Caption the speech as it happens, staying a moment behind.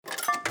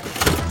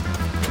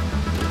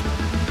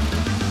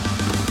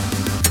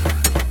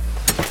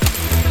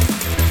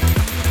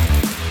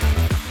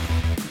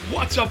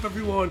What's up,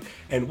 everyone,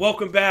 and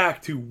welcome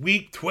back to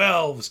Week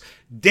 12's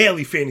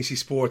Daily Fantasy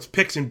Sports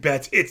Picks and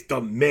Bets. It's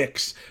The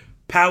Mix,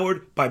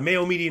 powered by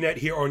Mayo Media Net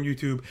here on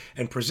YouTube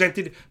and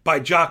presented by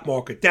Jock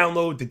Market.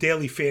 Download the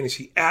Daily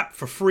Fantasy app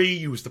for free.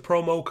 Use the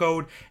promo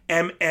code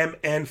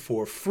MMN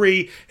for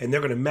free, and they're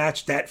going to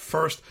match that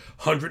first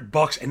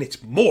 $100, and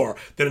it's more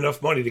than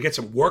enough money to get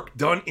some work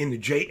done in the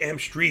JM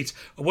streets.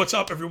 What's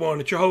up,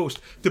 everyone? It's your host,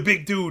 the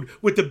big dude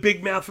with the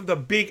big mouth from the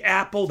Big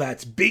Apple.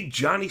 That's Big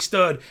Johnny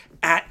Stud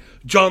at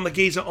John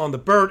Legeza on the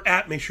Bird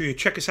app. Make sure you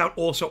check us out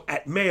also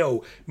at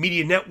Mayo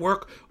Media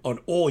Network on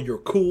all your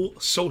cool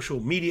social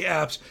media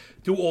apps.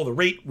 Do all the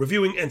rate,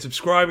 reviewing, and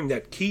subscribing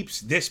that keeps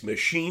this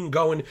machine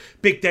going.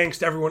 Big thanks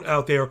to everyone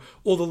out there,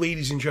 all the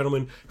ladies and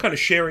gentlemen, kind of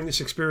sharing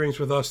this experience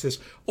with us, this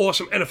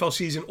awesome NFL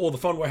season, all the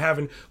fun we're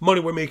having,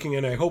 money we're making,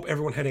 and I hope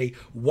everyone had a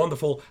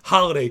wonderful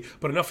holiday.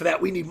 But enough of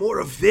that. We need more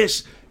of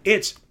this.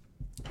 It's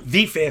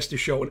the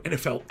fastest show in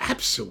NFL,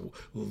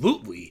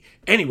 absolutely.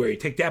 Anyway,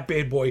 take that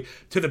bad boy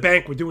to the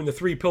bank. We're doing the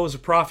 3 pillars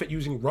of profit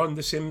using Run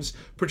the Sims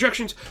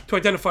projections to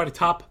identify the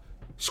top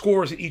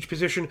scores at each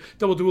position.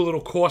 Then we'll do a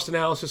little cost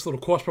analysis, a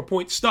little cost per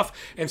point stuff,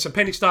 and some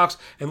penny stocks,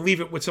 and leave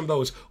it with some of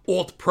those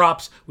alt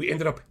props. We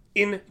ended up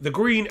in the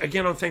green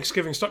again on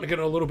Thanksgiving, starting to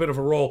get a little bit of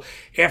a roll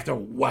after,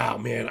 wow,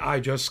 man, I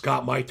just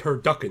got my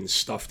turducken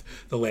stuffed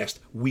the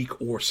last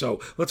week or so.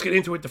 Let's get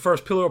into it. The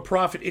first pillar of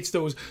profit, it's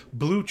those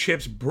blue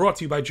chips brought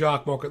to you by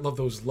Jock Market. Love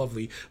those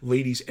lovely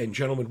ladies and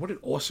gentlemen. What an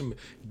awesome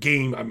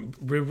game.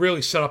 We're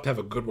really set up to have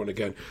a good one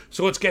again.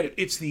 So let's get it.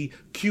 It's the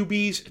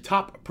QBs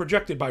top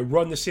projected by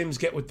Run the Sims.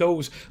 Get with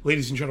those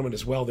ladies and gentlemen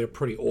as well. They're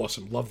pretty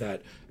awesome. Love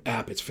that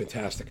app. It's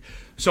fantastic.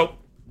 So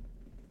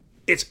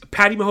it's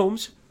Patty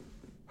Mahomes,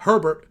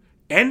 Herbert,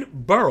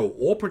 and Burrow,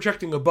 all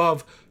projecting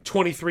above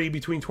 23,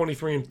 between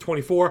 23 and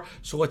 24.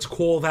 So let's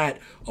call that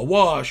a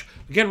wash.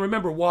 Again,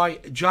 remember why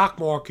Jock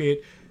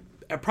Market,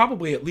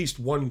 probably at least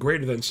one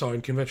greater than sign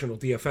conventional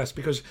DFS,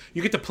 because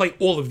you get to play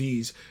all of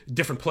these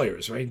different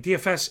players, right?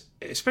 DFS,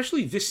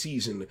 especially this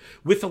season,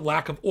 with the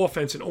lack of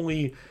offense and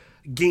only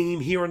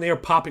game here and there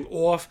popping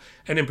off,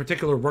 and in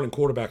particular running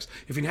quarterbacks.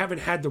 If you haven't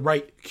had the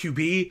right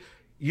QB,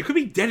 you could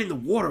be dead in the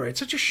water. It's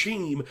such a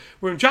shame.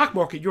 Where in Jock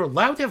Market, you're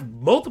allowed to have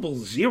multiple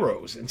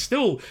zeros and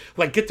still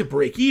get to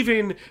break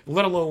even,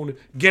 let alone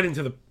get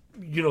into the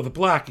the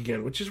black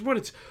again, which is what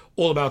it's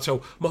all about. So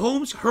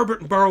Mahomes,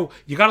 Herbert, and Burrow,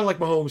 you got to like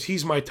Mahomes.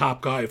 He's my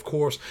top guy, of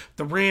course.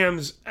 The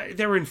Rams,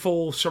 they're in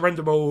full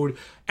surrender mode.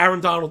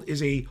 Aaron Donald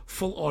is a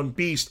full-on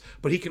beast,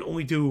 but he can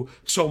only do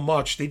so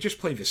much. They just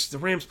play this. The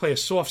Rams play a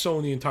soft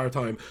zone the entire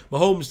time.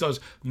 Mahomes does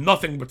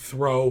nothing but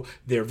throw.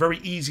 They're very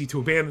easy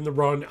to abandon the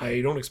run.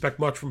 I don't expect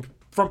much from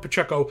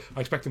Pacheco. I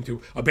expect him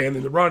to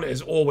abandon the run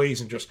as always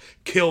and just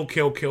kill.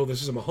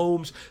 This is a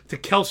Mahomes to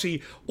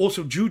Kelsey.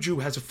 Also, Juju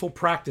has a full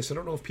practice. I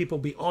don't know if people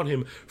will be on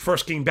him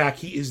first game back.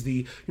 He is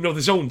the the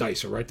zone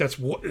dicer, right? That's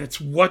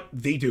what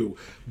they do.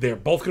 They're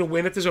both going to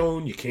win at the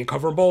zone. You can't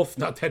cover them both.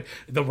 Not that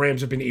the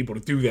Rams have been able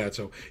to do that.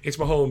 So it's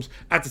Mahomes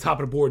at the top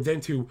of the board.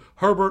 Then to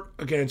Herbert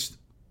against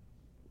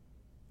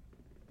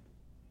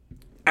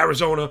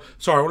Arizona.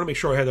 Sorry, I want to make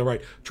sure I had that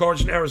right.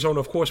 Chargers and Arizona,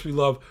 of course, we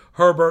love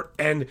Herbert.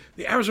 And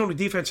the Arizona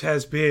defense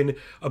has been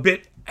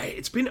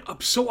it's been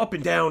up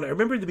and down. I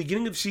remember at the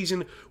beginning of the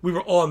season, we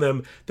were on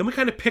them. Then we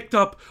kind of picked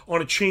up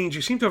on a change.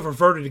 They seem to have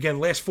reverted again.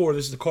 Last 4,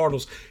 this is the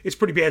Cardinals. It's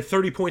pretty bad.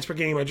 30 points per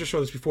game. I just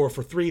showed this before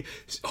for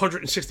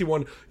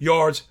 361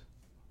 yards.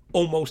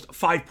 Almost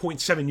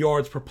 5.7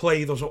 yards per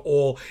play. Those are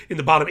all in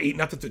the bottom 8.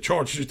 Not that the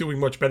Chargers are doing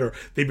much better.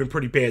 They've been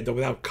pretty bad, though.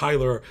 Without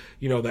Kyler,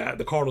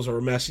 the Cardinals are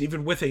a mess. And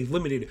even with a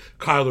limited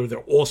Kyler, they're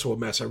also a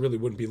mess. I really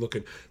wouldn't be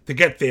looking to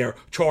get there.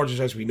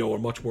 Chargers, as we know, are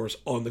much worse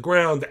on the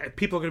ground.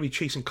 People are going to be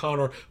chasing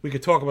Connor. We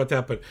could talk about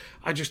that, but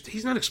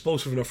he's not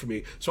explosive enough for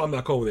me, so I'm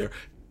not going there.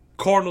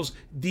 Cardinals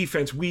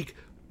defense weak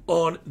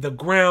on the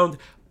ground.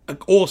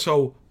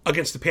 Also,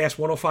 against the pass,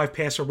 105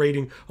 passer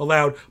rating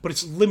allowed, but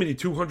it's limited,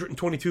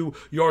 222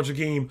 yards a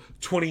game,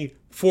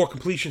 24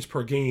 completions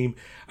per game.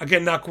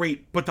 Again, not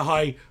great, but the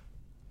high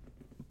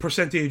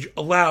percentage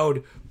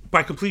allowed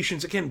by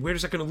completions. Again, where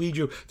is that going to lead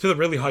you? To the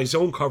really high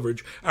zone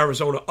coverage.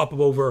 Arizona up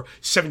over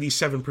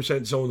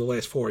 77% zone the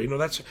last 4.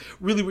 That's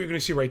really what you're going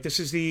to see, right? This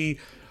is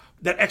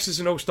that X's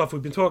and O stuff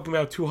we've been talking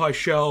about, too high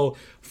shell,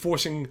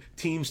 forcing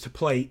teams to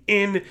play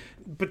in.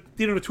 But,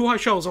 the too high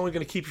shell is only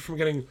going to keep you from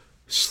getting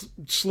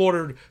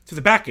slaughtered to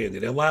the back end.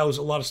 It allows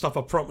a lot of stuff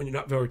up front when you're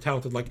not very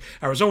talented like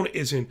Arizona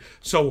isn't.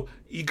 So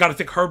you got to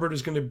think Herbert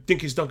is going to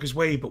dink his dunk his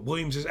way, but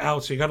Williams is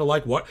out, so you got to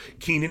like what?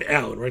 Keenan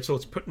Allen, right? So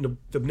it's putting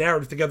the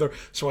narrative together.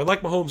 So I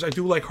like Mahomes. I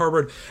do like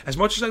Herbert. As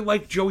much as I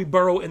like Joey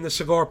Burrow in the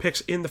cigar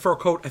picks in the fur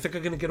coat, I think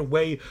I'm going to get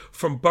away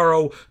from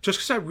Burrow just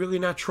because I'm really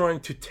not trying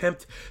to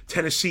tempt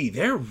Tennessee.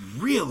 They're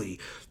really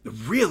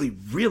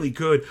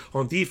good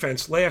on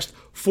defense. Last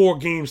 4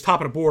 games, top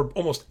of the board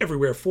almost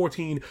everywhere.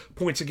 14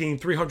 points a game,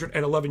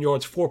 311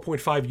 yards,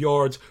 4.5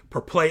 yards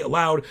per play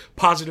allowed.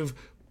 Positive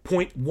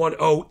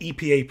 .10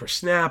 EPA per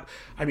snap.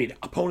 I mean,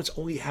 opponents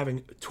only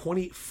having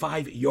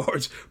 25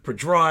 yards per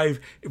drive.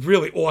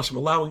 Really awesome.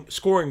 Allowing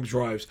scoring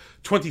drives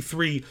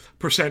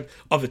 23%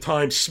 of the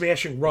time.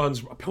 Smashing runs.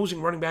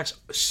 Opposing running backs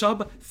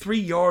sub 3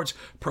 yards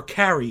per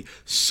carry.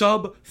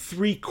 Sub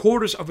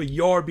 3/4 of a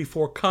yard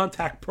before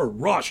contact per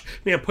rush.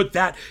 Man, put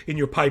that in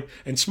your pipe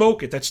and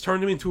smoke it. That's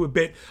turned them into a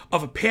bit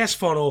of a pass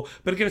funnel.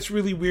 But again, it's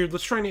really weird.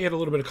 Let's try and add a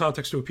little bit of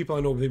context to it. People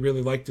I know, they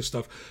really like this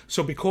stuff.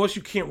 So because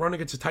you can't run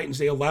against the Titans,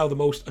 they allow the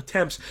most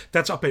attempts.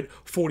 That's up at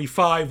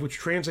 45, which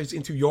translates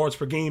into yards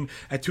per game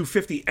at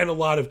 250, and a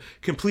lot of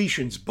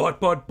completions.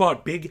 But,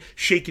 big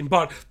shaking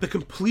butt. The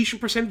completion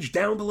percentage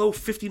down below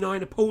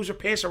 59, opposer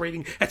passer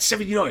rating at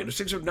 79. Those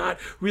things are not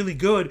really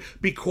good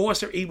because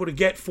they're able to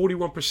get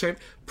 41%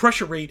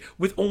 pressure rate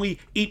with only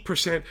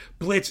 8%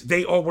 blitz.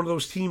 They are one of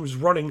those teams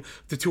running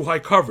the too high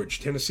coverage.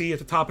 Tennessee at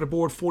the top of the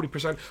board,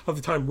 40% of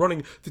the time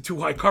running the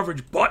too high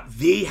coverage, but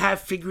they have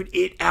figured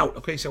it out.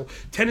 Okay, so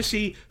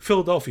Tennessee,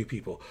 Philadelphia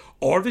people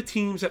are the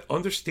teams that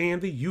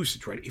understand the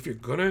usage, right? If you're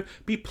going to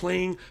be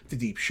playing the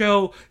deep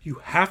shell, you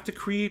have to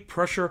create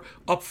pressure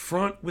up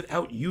front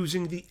without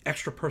using the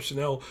extra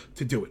personnel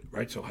to do it,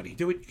 right? So how do you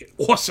do it? You get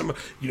awesome,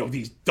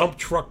 these dump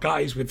truck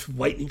guys with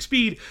lightning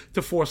speed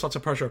to force lots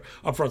of pressure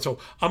up front. So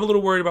I'm a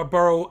little worried about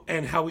Burrow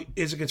and how he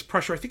is against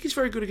pressure. I think he's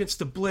very good against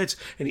the blitz,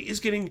 and he is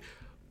getting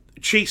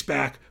chased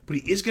back, but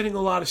he is getting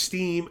a lot of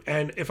steam.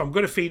 And if I'm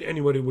going to fade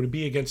anybody, would it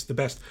be against the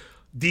best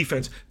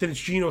defense? Then it's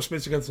Geno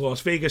Smith against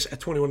Las Vegas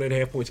at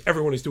 21.5 points.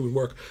 Everyone is doing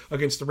work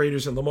against the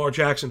Raiders, and Lamar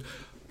Jackson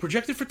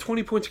projected for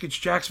 20 points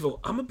against Jacksonville.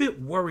 I'm a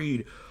bit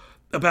worried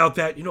about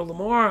that.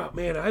 Lamar,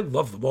 man, I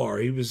love Lamar.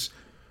 He was,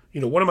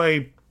 one of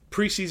my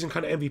preseason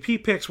kind of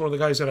MVP picks, one of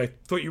the guys that I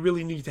thought you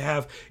really needed to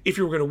have if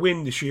you were going to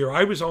win this year.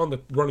 I was on the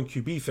running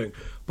QB thing,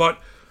 but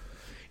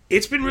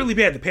it's been really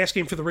bad. The pass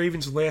game for the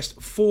Ravens, the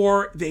last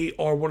 4, they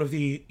are one of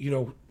the,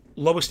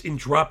 lowest in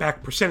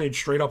dropback percentage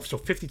straight up. So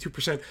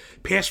 52%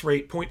 pass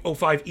rate,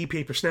 0.05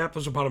 EPA per snap.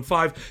 Those are bottom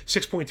 5,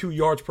 6.2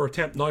 yards per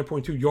attempt,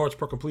 9.2 yards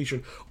per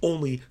completion,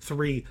 only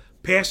 3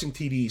 passing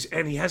TDs.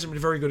 And he hasn't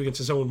been very good against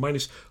the zone,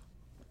 minus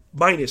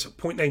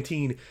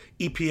 0.19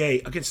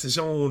 EPA against the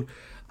zone.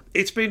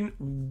 It's been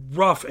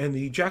rough, and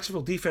the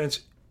Jacksonville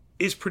defense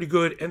is pretty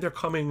good, and they're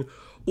coming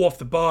off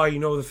the bye,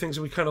 the things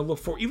that we kind of look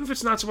for, even if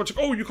it's not so much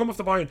like, oh, you come off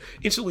the bye and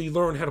instantly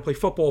learn how to play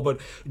football, but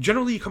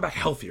generally you come back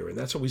healthier, and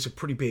that's always a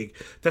pretty big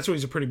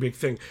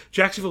thing.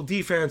 Jacksonville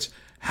defense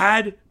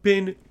had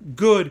been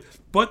good,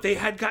 but they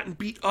had gotten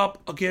beat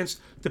up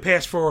against the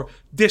pass for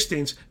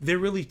distance. They're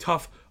really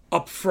tough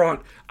up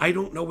front. I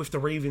don't know if the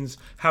Ravens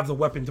have the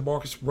weapon.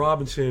 Demarcus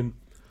Robinson,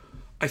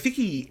 I think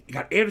he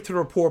got added to the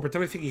report, but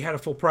then I think he had a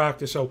full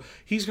practice, so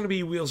he's going to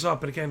be wheels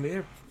up. But again,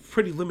 they're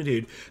pretty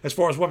limited as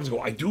far as weapons go.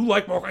 I do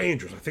like Mark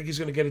Andrews. I think he's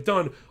going to get it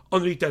done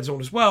underneath that zone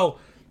as well,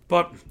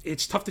 but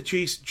it's tough to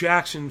chase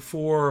Jackson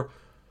for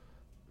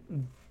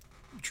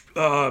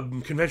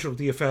conventional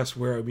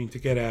DFS, to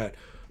get at,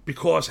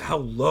 because how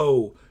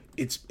low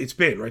it's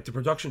been, right? The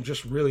production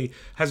just really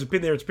hasn't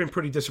been there. It's been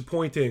pretty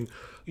disappointing.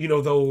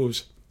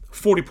 Those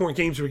 40-point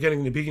games we were getting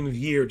in the beginning of the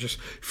year just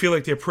feel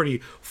like they're pretty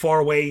far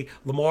away.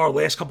 Lamar,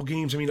 last couple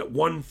games, at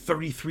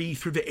 133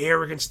 through the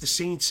air against the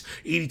Saints,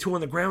 82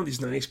 on the ground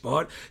is nice,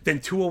 but then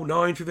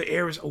 209 through the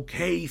air is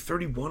okay,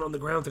 31 on the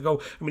ground to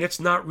go. That's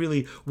not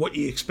really what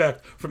you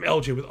expect from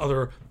LJ with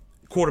other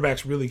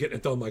quarterbacks really getting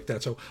it done like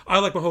that. So I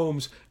like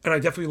Mahomes, and I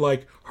definitely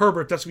like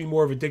Herbert. That's going to be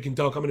more of a dink and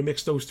dunk. I'm going to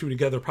mix those two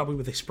together, probably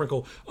with a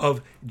sprinkle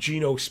of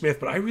Geno Smith.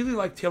 But I really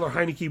like Taylor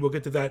Heineke. We'll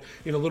get to that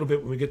in a little bit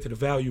when we get to the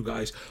value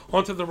guys.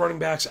 On to the running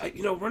backs.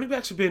 Running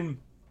backs have been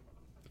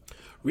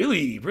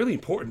really, really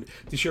important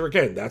this year.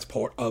 Again, that's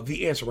part of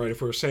the answer, right?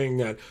 If we're saying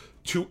that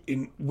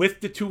with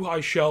the too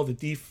high shell, the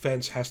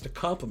defense has to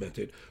complement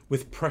it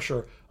with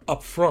pressure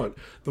up front.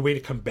 The way to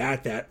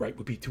combat that, right,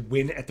 would be to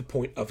win at the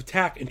point of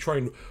attack and try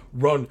and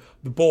run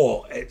the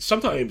ball. And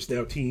sometimes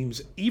now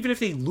teams, even if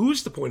they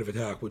lose the point of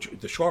attack, which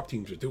the sharp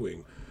teams are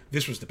doing,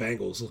 this was the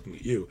Bengals looking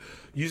at you,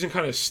 using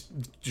kind of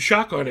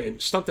shotgun and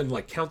something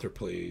like counter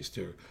plays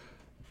to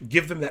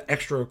give them that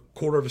extra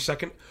quarter of a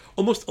second,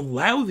 almost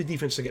allow the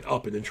defense to get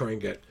up and then try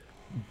and get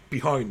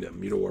behind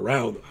them,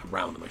 around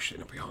them, I should say,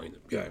 not behind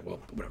them. Yeah,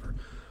 well, whatever.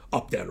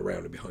 Up, down,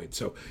 around, and behind.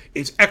 So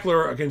it's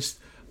Eckler against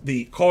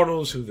the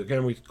Cardinals, who,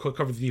 again, we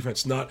covered the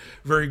defense, not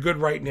very good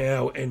right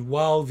now. And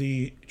while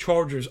the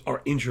Chargers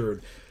are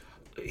injured,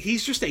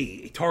 he's just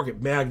a target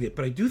magnet.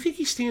 But I do think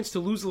he stands to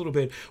lose a little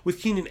bit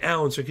with Keenan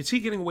Allen. So I can see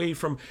getting away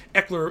from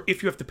Eckler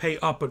if you have to pay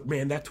up. But,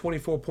 man, that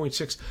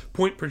 24.6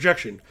 point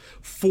projection,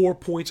 4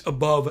 points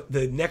above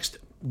the next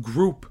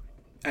group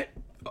at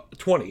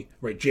 20,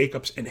 right?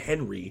 Jacobs and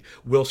Henry,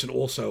 Wilson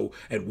also,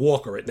 and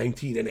Walker at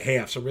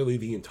 19.5. So really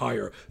the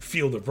entire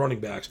field of running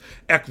backs.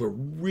 Eckler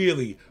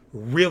really,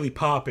 really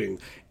popping.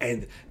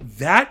 And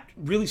that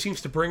really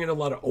seems to bring in a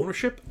lot of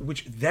ownership,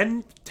 which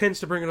then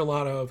tends to bring in a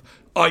lot of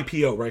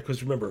IPO, right?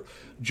 Because remember,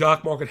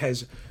 Jock Market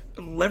has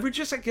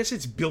leverages, I guess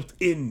it's built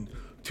in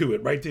to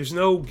it, right? There's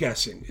no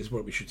guessing, is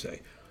what we should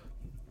say.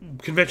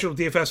 conventional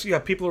DFS, yeah,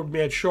 people are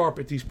mad sharp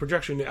at these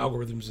projection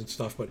algorithms and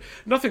stuff, but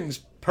nothing's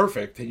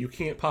perfect, and you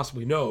can't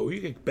possibly know.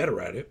 You get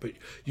better at it, but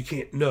you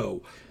can't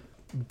know.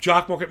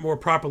 Jock market more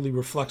properly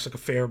reflects like a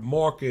fair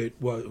market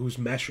whose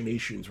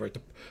machinations, right?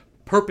 The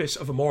purpose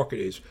of a market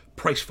is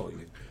price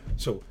finding.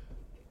 So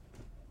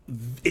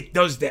it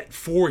does that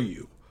for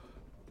you.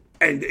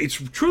 And it's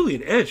truly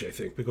an edge, I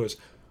think, because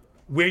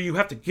where you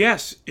have to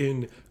guess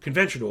in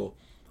conventional,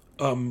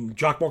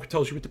 jock market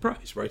tells you what the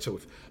price, right? So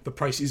if the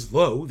price is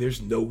low,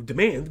 there's no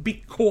demand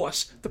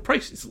because the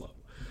price is low.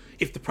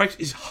 If the price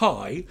is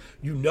high,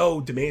 you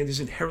know demand is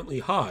inherently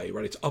high,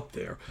 right? It's up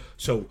there.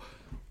 So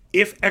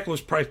if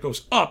Eckler's price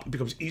goes up, it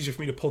becomes easier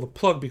for me to pull the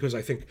plug because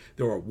I think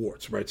there are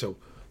warts, right? So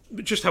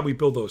just how we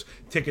build those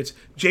tickets.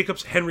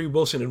 Jacobs, Henry,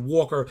 Wilson, and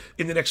Walker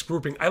in the next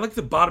grouping. I like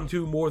the bottom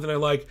two more than I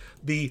like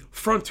the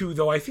front two,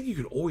 though I think you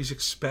could always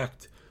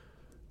expect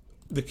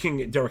the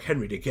King, Derrick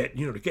Henry, to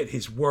get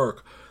his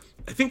work.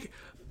 I think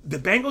the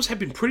Bengals have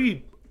been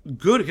pretty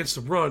good against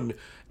the run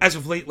as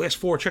of late. Last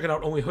four, check it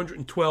out, only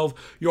 112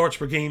 yards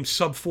per game,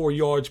 sub 4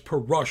 yards per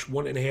rush,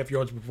 1.5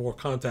 yards before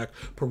contact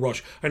per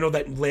rush. I know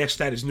that last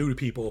stat is new to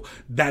people.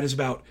 That is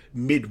about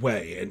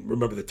midway. And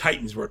remember, the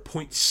Titans were at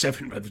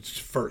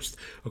 0.7 first.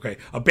 Okay,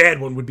 a bad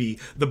one would be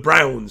the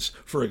Browns,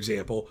 for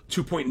example,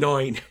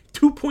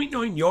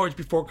 2.9 yards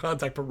before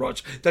contact per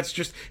rush. That's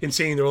just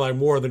insane. They're relying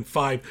more than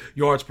 5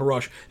 yards per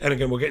rush. And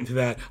again, we'll get into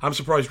that. I'm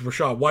surprised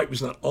Rachaad White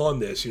was not on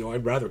this.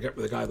 I'd rather get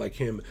with a guy like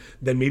him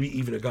than maybe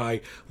even a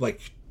guy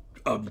like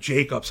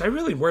Jacobs. I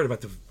really am worried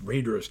about the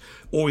Raiders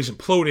always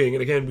imploding.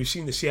 And again, we've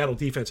seen the Seattle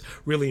defense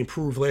really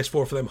improve. Last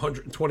four for them,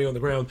 120 on the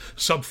ground,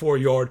 sub 4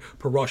 yard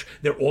per rush.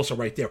 They're also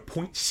right there,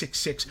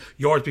 0.66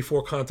 yards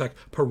before contact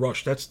per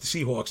rush. That's the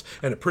Seahawks,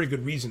 and a pretty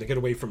good reason to get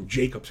away from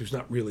Jacobs, who's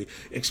not really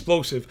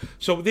explosive.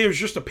 So there's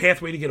just a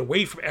pathway to get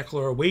away from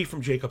Eckler, away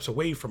from Jacobs,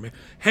 away from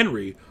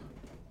Henry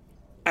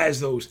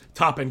as those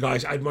top-end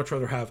guys. I'd much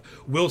rather have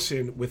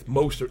Wilson with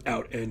Mostert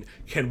out and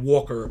Ken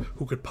Walker,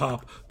 who could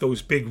pop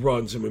those big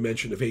runs. And we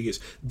mentioned the Vegas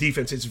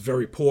defense is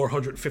very poor,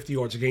 150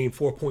 yards a game,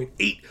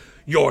 4.8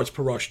 yards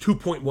per rush,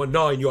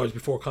 2.19 yards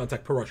before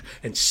contact per rush,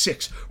 and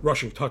 6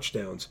 rushing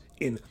touchdowns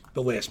in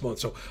the last month.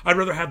 So I'd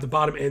rather have the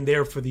bottom end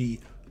there for the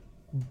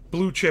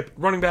blue chip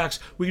running backs.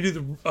 We can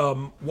do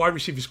the wide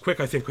receivers quick,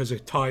 I think, because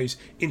it ties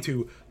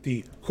into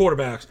the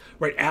quarterbacks.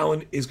 Right,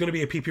 Allen is going to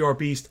be a PPR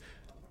beast.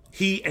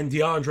 He and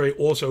DeAndre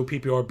also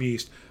PPR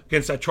beast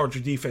against that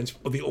Charger defense,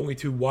 are the only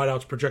two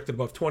wideouts projected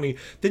above 20.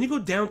 Then you go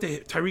down to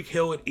Tyreek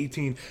Hill at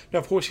 18. Now,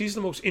 of course, he's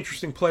the most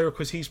interesting player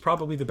because he's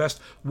probably the best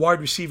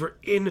wide receiver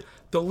in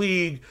the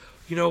league,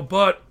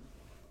 but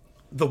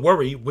the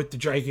worry with the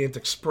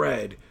gigantic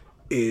spread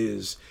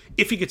is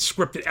if he gets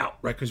scripted out,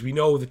 right? Because we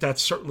know that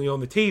that's certainly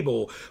on the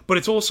table. But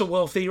it's also,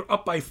 well, if they're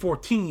up by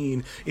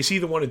 14, is he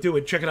the one to do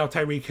it? Check it out,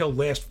 Tyreek Hill,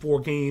 last 4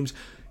 games.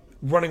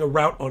 Running a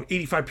route on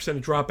 85%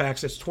 of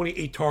dropbacks. That's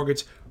 28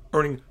 targets,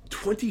 earning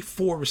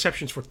 24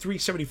 receptions for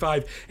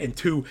 375 and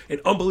 2.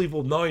 An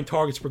unbelievable 9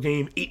 targets per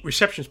game, 8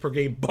 receptions per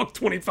game,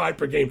 $125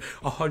 per game,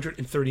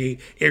 138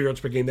 air yards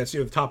per game. That's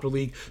near the top of the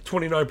league.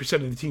 29%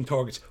 of the team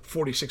targets,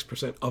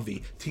 46% of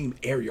the team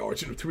air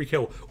yards. Tyreek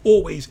Hill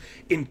always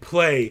in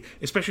play,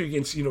 especially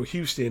against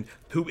Houston,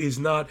 who is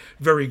not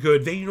very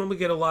good. They normally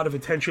get a lot of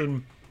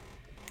attention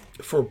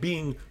for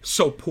being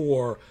so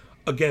poor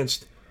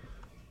against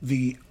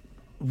the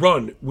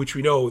run, which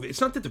we know it's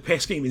not that the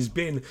pass game has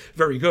been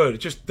very good, it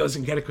just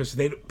doesn't get it because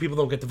people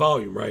don't get the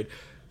volume, right?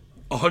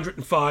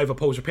 105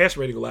 opposer pass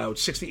rating allowed,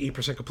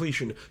 68%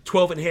 completion,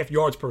 12.5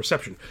 yards per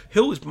reception.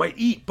 Hill might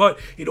eat, but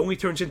it only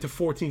turns into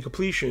 14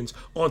 completions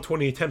on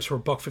 20 attempts for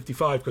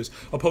 $155 because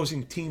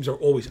opposing teams are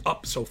always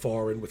up so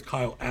far, and with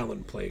Kyle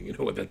Allen playing,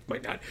 that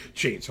might not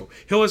change. So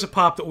Hill has a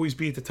pop to always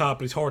be at the top,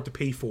 but it's hard to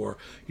pay for.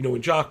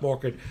 In jock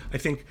market, I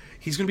think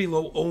he's going to be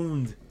low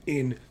owned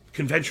in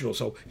conventional,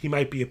 so he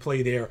might be a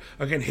play there.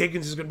 Again,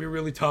 Higgins is going to be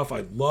really tough.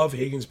 I love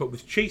Higgins, but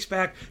with Chase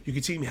back, you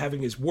can see him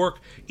having his work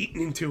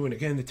eaten into. And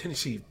again, the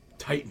Tennessee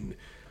Titan,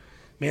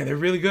 man, they're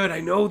really good. I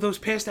know those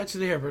pass stats are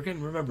there, but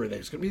again, remember,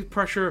 there's going to be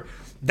pressure.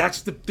 That's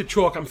the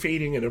chalk I'm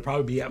fading, and it'll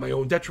probably be at my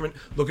own detriment.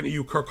 Looking at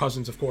you, Kirk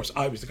Cousins, of course.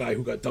 I was the guy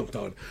who got dunked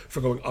on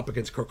for going up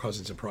against Kirk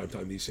Cousins in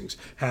primetime. These things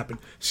happen.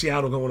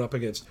 Seattle going up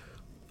against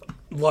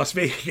Las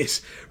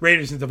Vegas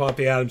Raiders and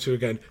Devontae Adams, who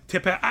again,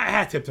 I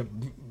had tipped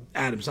him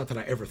Adams, not that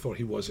I ever thought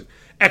he wasn't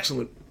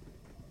excellent.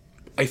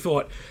 I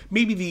thought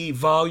maybe the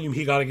volume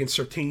he got against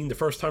Surtain the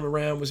first time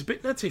around was a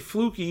bit, not to say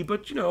fluky,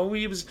 but,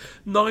 he was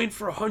 9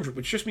 for 100,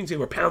 which just means they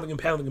were pounding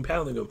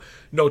him.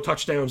 No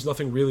touchdowns,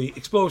 nothing really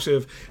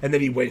explosive, and then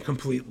he went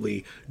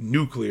completely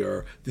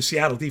nuclear. The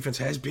Seattle defense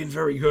has been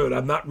very good.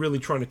 I'm not really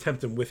trying to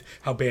tempt him with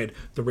how bad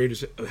the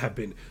Raiders have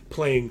been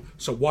playing.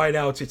 So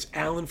wideouts, it's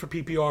Allen for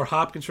PPR,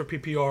 Hopkins for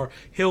PPR,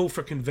 Hill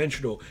for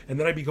conventional, and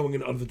then I'd be going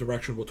in another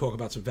direction. We'll talk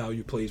about some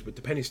value plays with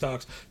the penny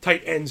stocks.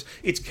 Tight ends,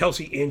 it's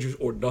Kelsey, Andrews,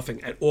 or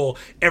nothing at all.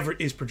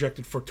 Everett is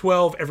projected for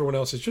 12. Everyone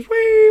else is just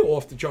way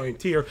off the giant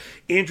tier.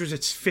 Andrews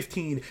at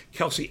 15,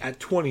 Kelsey at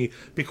 20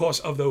 because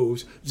of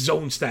those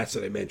zone stats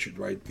that I mentioned,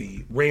 right?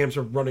 The Rams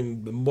are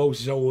running the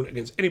most zone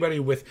against anybody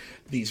with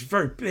these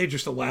they're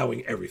just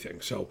allowing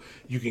everything. So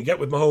you can get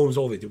with Mahomes,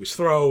 all they do is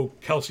throw.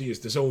 Kelsey is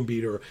the zone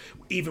beater.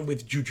 Even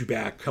with Juju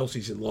back,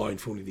 Kelsey's in line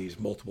for one of these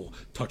multiple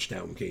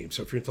touchdown games.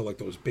 So if you're into like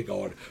those big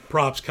odd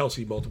props,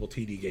 Kelsey multiple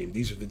TD game,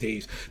 these are the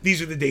days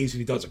that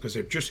he does it, because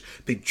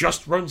they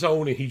just run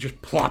zone and he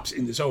just plops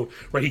in the zone,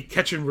 right? He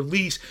catch and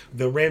release.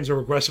 The Rams are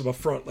aggressive up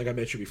front, like I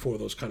mentioned before,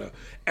 those kind of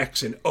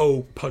X and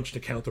O punch to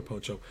counter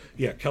punch. So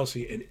yeah,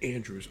 Kelsey and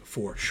Andrews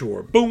for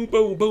sure. Boom,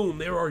 boom, boom.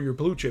 There are your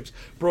blue chips,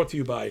 brought to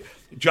you by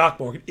Jock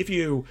Market. If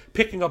you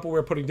picking up what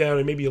we're putting down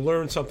and maybe you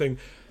learned something,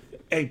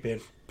 hey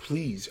man,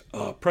 please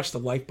press the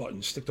like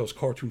button, stick those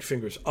cartoon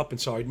fingers up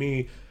inside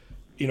me,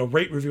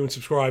 rate, review, and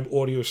subscribe,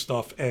 audio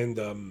stuff, and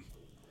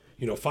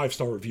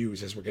 5-star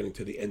reviews as we're getting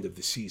to the end of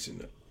the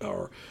season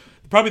are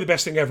probably the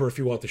best thing ever if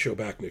you want the show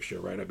back next year,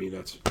 right? I mean,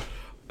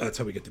 that's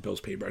how we get the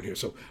bills paid around here.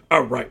 So,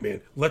 all right,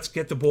 man, let's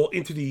get the ball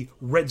into the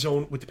red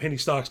zone with the penny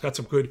stocks. Got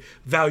some good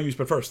values,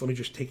 but first, let me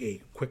just take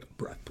a quick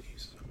breath,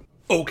 please.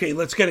 Okay,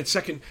 let's get it.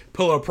 Second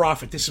pillar of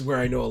profit. This is where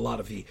I know a lot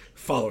of the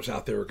followers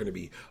out there are going to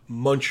be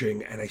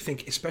munching, and I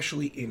think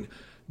especially in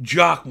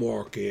Jock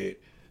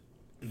Market,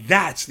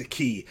 that's the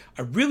key.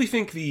 I really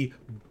think the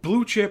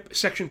blue chip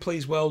section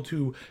plays well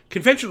to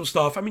conventional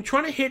stuff. I mean,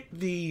 trying to hit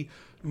the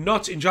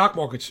nuts in Jock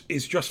Markets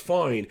is just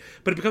fine,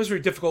 but it becomes very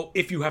difficult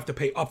if you have to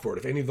pay up for it.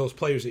 If any of those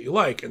players that you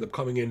like end up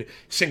coming in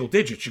single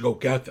digits, you go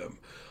get them.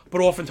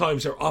 But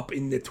oftentimes they're up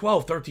in the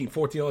 12, 13,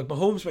 14. Like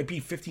Mahomes might be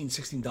 $15,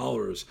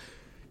 $16.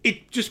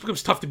 It just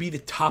becomes tough to be the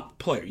top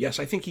player. Yes,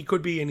 I think he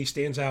could be, and he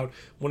stands out,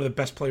 one of the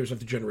best players of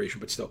the generation,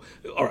 but still.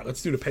 All right,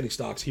 let's do the penny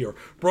stocks here.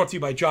 Brought to you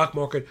by Jock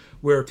Market.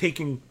 We're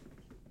taking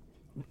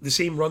the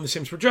same run the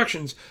Sims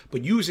projections,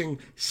 but using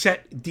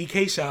set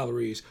DK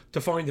salaries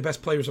to find the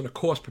best players on a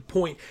cost per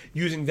point,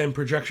 using them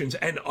projections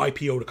and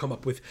IPO to come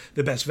up with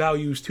the best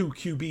values: 2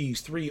 QBs,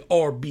 3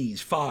 RBs,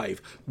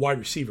 5 wide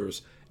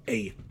receivers,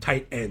 a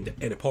tight end,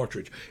 and a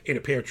partridge in a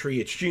pear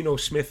tree. It's Geno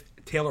Smith,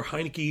 Taylor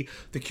Heineke,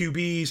 the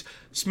QBs.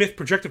 Smith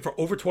projected for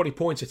over 20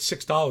 points at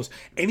 $6.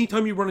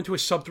 Anytime you run into a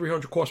sub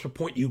 300 cost per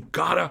point, you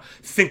gotta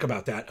think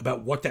about that,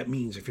 about what that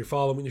means. If you're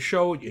following the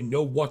show, you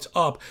know what's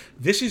up.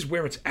 This is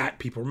where it's at,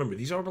 people. Remember,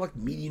 these are like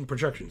median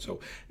projections. So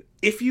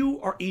if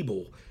you are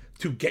able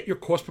to get your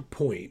cost per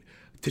point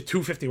to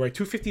 250, right?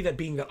 250, that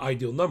being the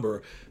ideal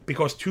number,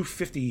 because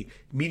 250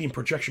 median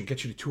projection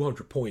gets you to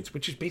 200 points,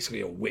 which is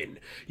basically a win.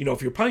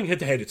 If you're playing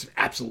head-to-head, it's an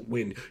absolute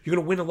win. You're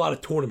going to win a lot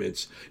of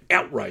tournaments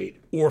outright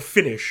or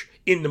finish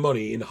in the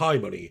money, in high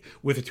money,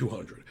 with a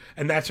 200.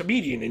 And that's a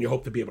median, and you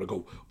hope to be able to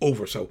go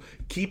over. So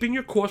keeping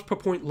your cost per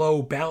point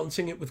low,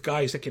 balancing it with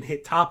guys that can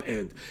hit top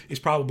end is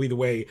probably the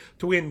way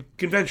to win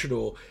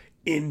conventional.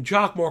 In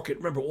Jock Market,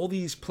 remember, all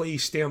these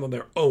plays stand on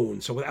their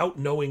own. So without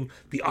knowing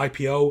the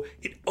IPO,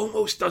 it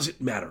almost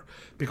doesn't matter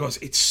because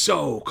it's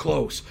so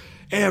close.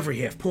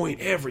 Every half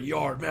point, every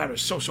yard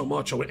matters so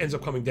much. So it ends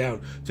up coming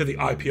down to the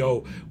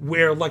IPO,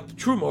 where, like the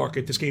true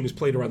market, this game is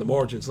played around the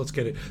margins. Let's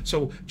get it.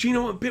 So,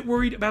 Geno, I'm a bit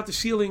worried about the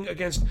ceiling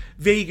against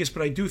Vegas,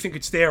 but I do think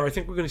it's there. I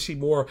think we're going to see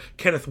more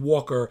Kenneth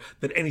Walker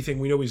than anything.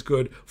 We know he's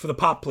good for the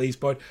pop plays,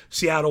 but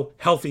Seattle,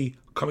 healthy,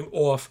 coming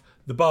off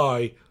the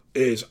bye,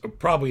 is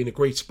probably in a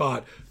great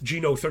spot.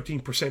 Geno,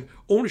 13%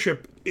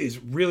 ownership is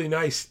really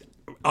nice.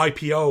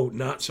 IPO,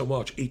 not so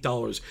much.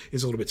 $8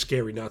 is a little bit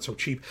scary, not so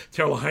cheap.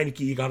 Taylor Heineke,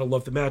 you got to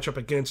love the matchup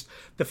against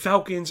the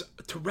Falcons.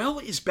 Terrell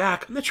is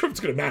back. I'm not sure if it's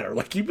going to matter.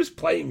 Like, he was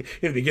playing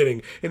in the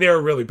beginning, and they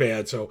were really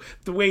bad. So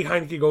the way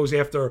Heineke goes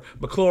after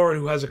McLaurin,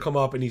 who hasn't come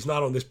up, and he's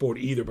not on this board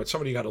either, but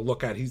somebody you got to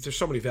look at. There's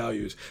so many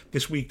values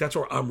this week. That's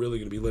where I'm really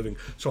going to be living.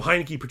 So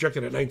Heineke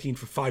projected at 19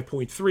 for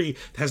 5.3.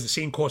 Has the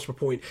same cost per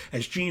point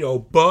as Geno,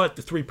 but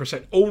the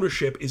 3%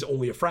 ownership is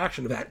only a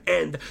fraction of that,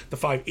 and the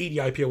 580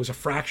 IPO is a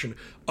fraction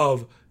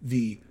of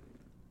the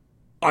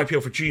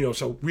IPO for Geno.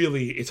 So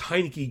really, it's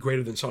Heineke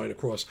greater than sign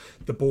across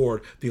the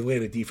board. The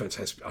Atlanta defense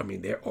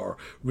they are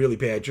really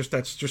bad.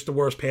 That's just the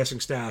worst passing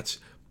stats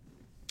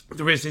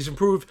there is. It's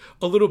improved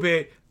a little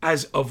bit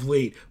as of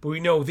late, but we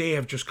know they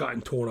have just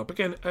gotten torn up.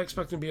 Again, I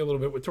expect them to be a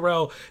little bit with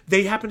Terrell.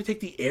 They happen to take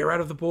the air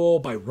out of the ball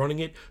by running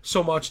it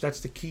so much.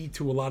 That's the key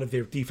to a lot of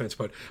their defense,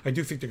 but I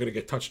do think they're going to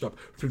get touched up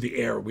through the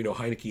air. We know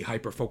Heineke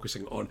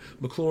hyper-focusing on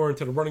McLaurin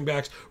to the running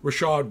backs.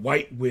 Rashad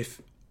White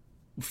with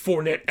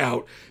Fournette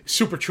out.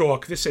 Super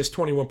chalk. This says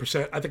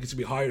 21%. I think it's going to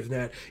be higher than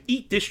that.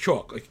 Eat this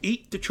chalk. Like,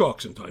 eat the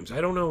chalk sometimes.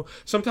 I don't know.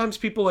 Sometimes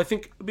people, I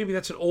think maybe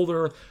that's an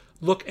older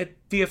look at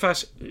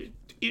DFS.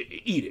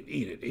 Eat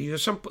it.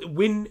 There's some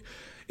win.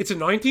 It's a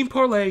 19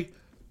 parlay.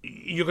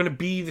 you're going to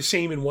be the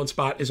same in one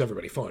spot as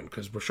everybody. Fine,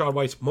 because Rachaad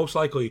White's most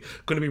likely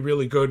going to be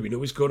really good. We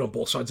know he's good on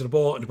both sides of the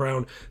ball. And the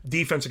Brown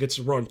defense against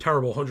the run,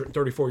 terrible,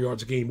 134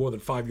 yards a game, more than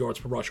 5 yards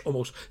per rush,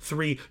 almost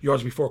 3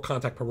 yards before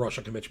contact per rush,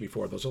 like I mentioned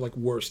before. Those are like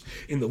worst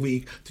in the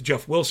league. To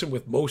Jeff Wilson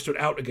with Mostert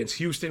out against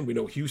Houston. We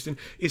know Houston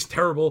is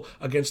terrible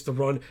against the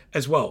run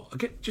as well.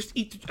 Again, just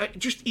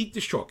eat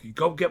this chalk. You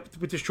go get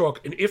with this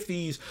chalk. And if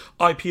these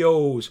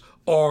IPOs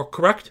are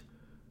correct,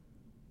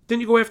 then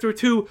you go after it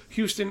too.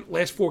 Houston,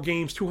 last 4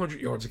 games, 200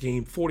 yards a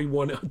game,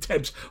 41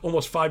 attempts,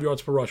 almost 5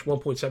 yards per rush,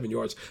 1.7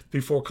 yards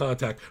before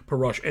contact per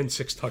rush, and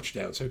 6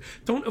 touchdowns. So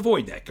don't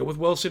avoid that. Go with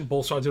Wilson,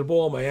 both sides of the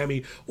ball.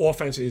 Miami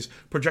offense is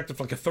projected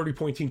for like a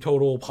 30-point team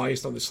total,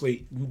 highest on the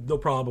slate, no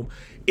problem.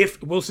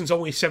 If Wilson's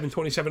only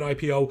 727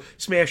 IPO,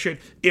 smash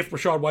it. If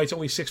Rachaad White's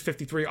only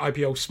 653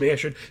 IPO,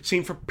 smash it.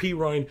 Same for P.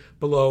 Ryan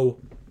below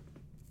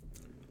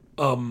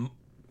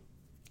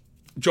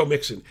Joe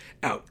Mixon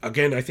out.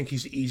 Again, I think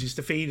he's the easiest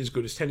to fade, as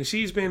good as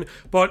Tennessee's been,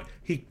 but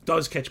he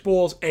does catch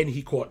balls, and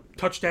he caught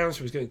touchdowns,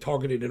 so he's getting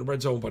targeted in the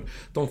red zone, but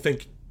don't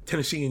think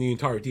Tennessee and the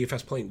entire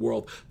DFS playing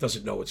world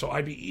doesn't know it. So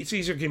it's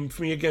easier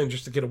for me, again,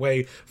 just to get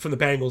away from the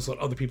Bengals, let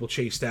other people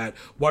chase that.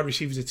 Wide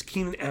receivers, it's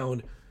Keenan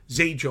Allen,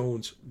 Zay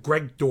Jones,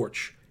 Greg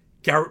Dortch,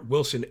 Garrett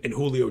Wilson, and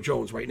Julio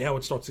Jones. Right now,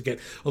 it starts to get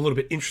a little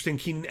bit interesting.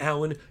 Keenan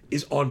Allen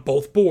is on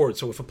both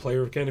boards. So if a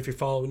player, again, if you're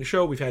following the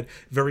show, we've had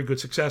very good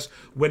success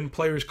when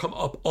players come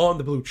up on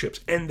the blue chips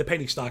and the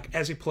penny stock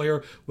as a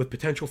player with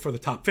potential for the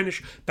top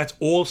finish. That's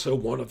also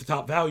one of the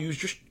top values.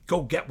 Just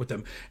go get with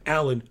them.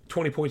 Allen,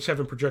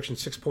 20.7 projection,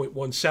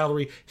 6.1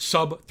 salary,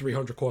 sub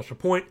 300 cost per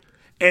point,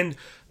 and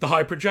the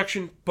high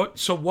projection. But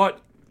so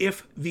what?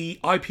 If the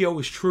IPO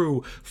is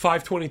true,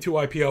 522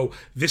 IPO,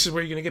 this is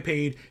where you're going to get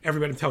paid.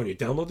 Everybody, I'm telling you,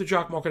 download the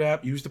Jock Market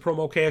app, use the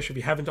promo cash if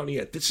you haven't done it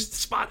yet. This is the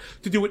spot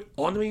to do it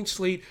on the main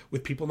slate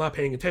with people not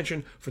paying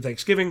attention for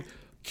Thanksgiving.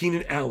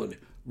 Keenan Allen,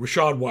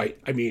 Rachaad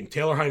White,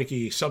 Taylor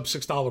Heineke, sub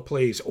 $6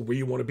 plays, or where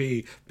you want to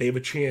be. They have a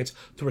chance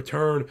to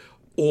return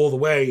all the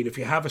way. And if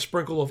you have a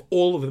sprinkle of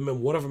all of them and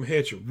one of them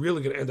hits, you're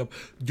really going to end up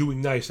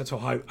doing nice. That's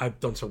how I've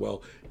done so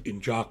well in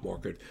Jock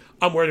Market.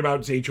 I'm worried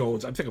about Zay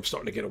Jones. I think I'm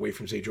starting to get away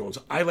from Zay Jones.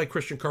 I like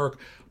Christian Kirk.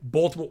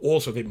 Baltimore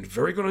also, they've been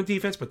very good on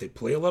defense, but they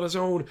play a lot of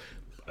zone.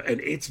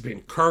 And it's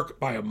been Kirk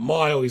by a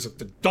mile. He's like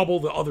the double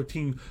the other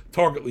team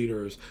target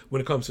leaders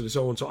when it comes to the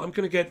zone. So I'm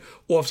going to get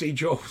off Zay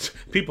Jones.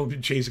 People have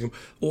been chasing him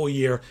all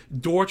year.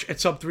 Dortch at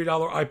sub $3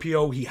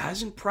 IPO. He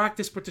hasn't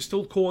practiced, but they're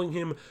still calling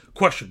him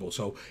questionable.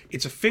 So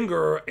it's a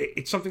finger.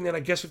 It's something that I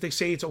guess if they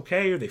say it's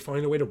okay or they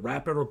find a way to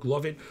wrap it or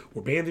glove it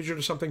or bandage it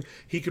or something,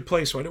 he could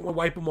play. So I didn't want to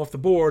wipe him off the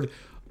board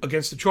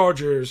against the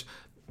Chargers.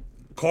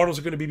 Cardinals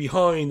are going to be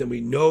behind, and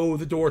we know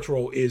the Dortch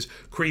roll is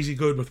crazy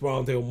good with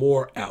Rondale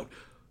Moore out.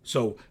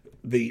 So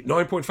the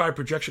 9.5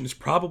 projection is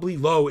probably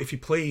low if he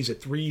plays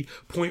at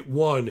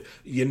 3.1.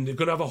 You're going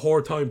to have a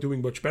hard time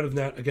doing much better than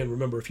that. Again,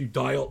 remember, if you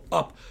dial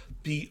up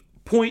the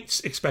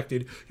points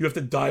expected, you have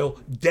to dial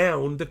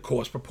down the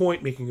cost per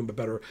point, making him a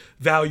better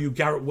value.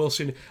 Garrett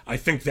Wilson, I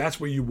think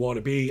that's where you want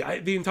to be.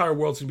 The entire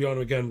world's going to be on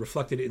him again,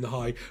 reflected in the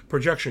high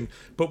projection.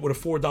 But with a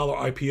 $4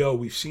 IPO,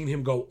 we've seen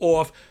him go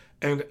off.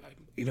 And,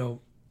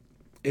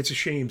 it's a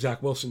shame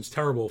Zach Wilson's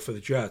terrible for the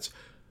Jets.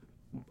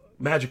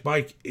 Magic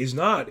Mike is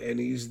not, and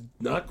he's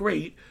not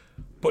great,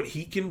 but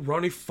he can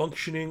run a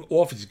functioning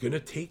offense. He's going to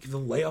take the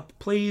layup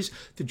plays.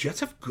 The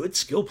Jets have good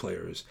skill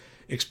players.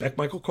 Expect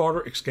Michael Carter,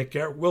 expect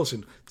Garrett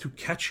Wilson to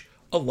catch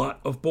a lot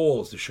of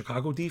balls. The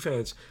Chicago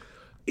defense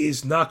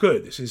is not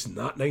good. This is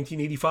not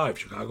 1985.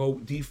 Chicago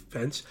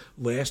defense,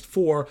 last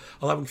 4,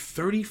 allowing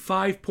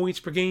 35 points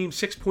per game,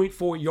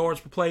 6.4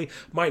 yards per play,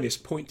 minus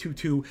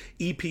 0.22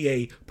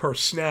 EPA per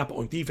snap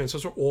on defense.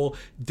 Those are all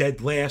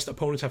dead last.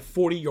 Opponents have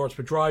 40 yards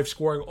per drive,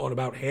 scoring on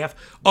about half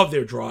of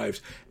their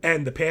drives.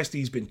 And the pass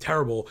D's been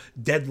terrible.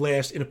 Dead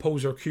last in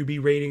opposer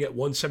QB rating at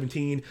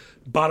 117.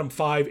 Bottom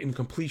 5 in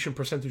completion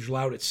percentage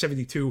allowed at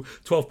 72.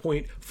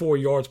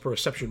 12.4 yards per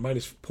reception,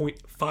 minus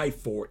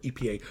 0.54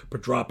 EPA per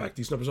dropback.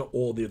 These numbers are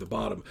all near the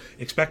bottom.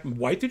 Expect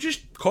White to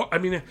just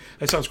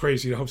that sounds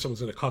crazy. I hope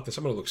someone's going to cut this.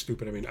 I'm going to look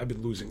stupid. I've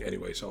been losing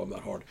anyway, so I'm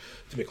not hard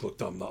to make look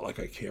dumb. Not like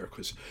I care,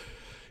 because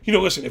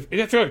listen, if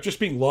I feel like just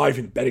being live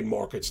in betting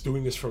markets,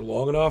 doing this for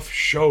long enough,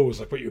 shows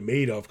like what you're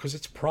made of, because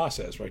it's a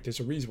process, right? There's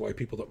a reason why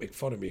people don't make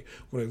fun of me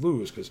when I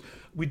lose, because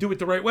we do it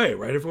the right way,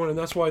 right, everyone? And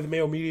that's why the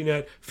Mayo Media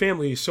Net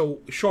family is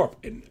so sharp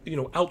and,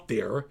 out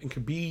there and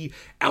can be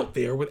out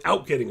there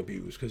without getting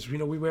abused, because,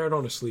 we wear it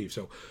on a sleeve.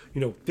 So,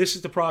 this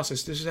is the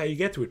process. This is how you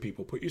get to it,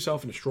 people. Put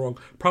yourself in a strong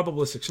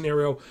probabilistic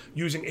scenario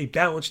using a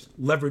balanced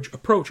leverage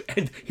approach.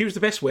 And here's the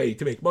best way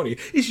to make money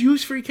is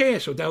use free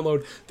cash. So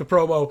download the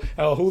promo.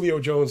 Julio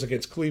Jones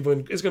against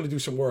Cleveland is going to do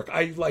some work.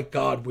 I like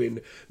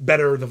Godwin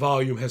better. The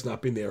volume has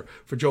not been there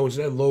for Jones.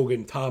 And then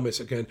Logan Thomas,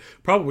 again,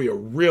 probably a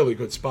really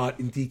good spot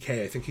in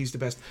DK. I think he's the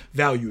best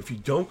value. If you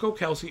don't go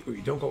Kelsey or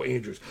you don't go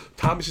Andrews,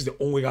 Thomas is the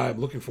only guy I'm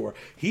looking for.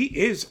 He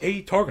is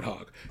a target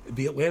hog.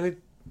 The Atlanta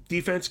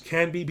defense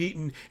can be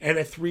beaten, and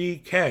at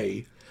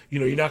 3K,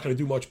 You're not going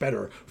to do much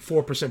better.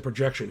 4%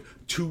 projection,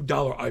 $2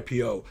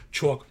 IPO,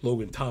 chalk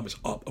Logan Thomas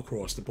up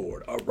across the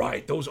board. All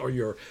right, those are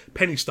your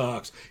penny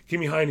stocks. Give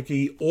me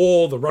Heineke,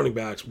 all the running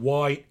backs,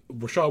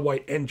 Rachaad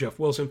White and Jeff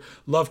Wilson.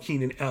 Love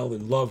Keenan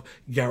Allen, love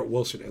Garrett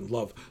Wilson, and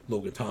love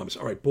Logan Thomas.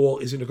 All right, ball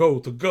is in a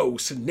go-to-go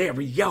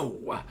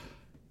scenario,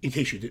 in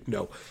case you didn't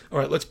know. All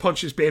right, let's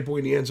punch this bad boy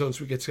in the end zone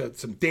so we get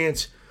some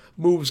dance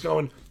moves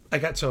going. I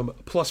got some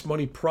plus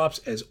money props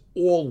as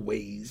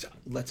always.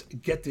 Let's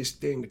get this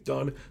thing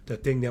done, the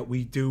thing that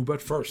we do.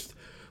 But first,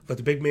 let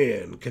the big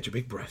man catch a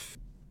big breath.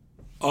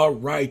 All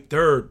right,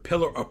 third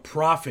pillar of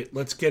profit.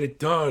 Let's get it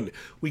done.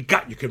 We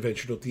got your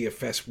conventional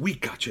DFS. We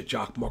got your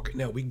jock market.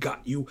 Now we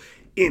got you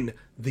in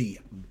the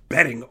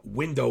betting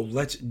window.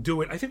 Let's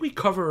do it. I think we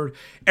covered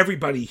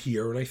everybody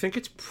here, and I think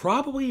it's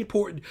probably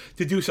important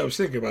to do so. I was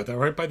thinking about that,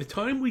 right? By the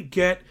time we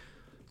get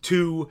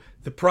to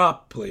the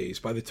prop plays,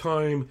 by the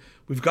time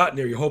we've gotten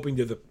there, you're hoping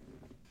to the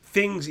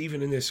things,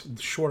 even in this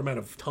short amount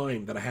of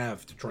time that I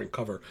have to try and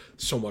cover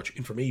so much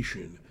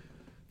information,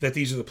 that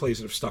these are the plays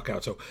that have stuck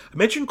out. So I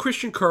mentioned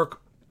Christian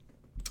Kirk.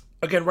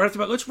 Again, right off the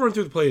bat, let's run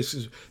through the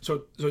plays.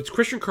 So it's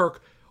Christian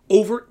Kirk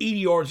over 80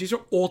 yards. These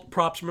are alt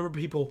props. Remember,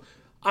 people,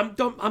 I'm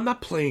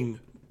not playing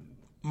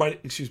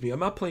I'm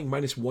not playing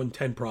minus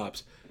 110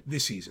 props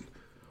this season.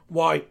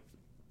 Why?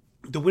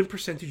 The win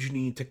percentage you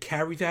need to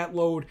carry that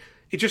load,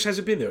 it just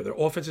hasn't been there. Their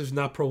offense is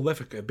not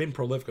prolific. Have been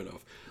prolific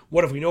enough.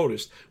 What have we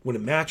noticed? When a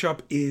matchup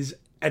is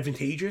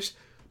advantageous,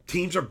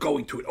 teams are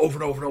going to it over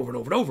and over and over and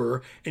over and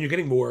over, and you're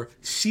getting more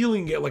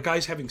ceiling, like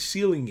guys having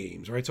ceiling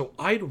games, right? So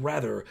I'd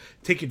rather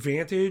take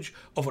advantage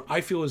of what I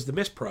feel is the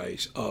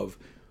misprice of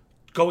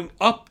going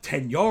up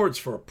 10 yards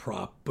for a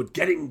prop, but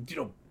getting,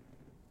 just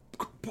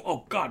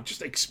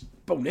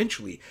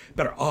exponentially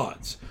better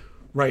odds,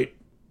 right?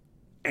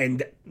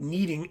 And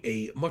needing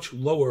a much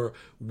lower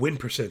win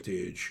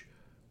percentage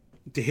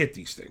to hit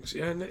these things.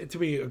 And to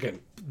me, again,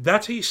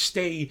 that's how you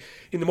stay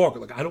in the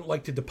market. Like, I don't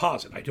like to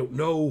deposit. I don't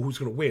know who's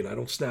going to win. I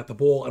don't snap the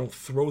ball. I don't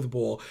throw the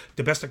ball.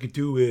 The best I could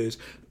do is,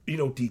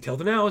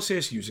 detailed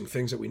analysis, using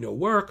things that we know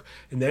work,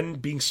 and then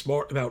being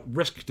smart about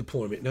risk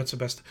deployment. And that's the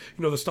best,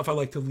 the stuff I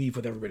like to leave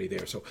with everybody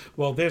there. So,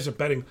 well, there's a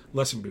betting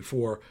lesson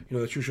before.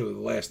 That's usually the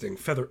last thing.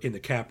 Feather in the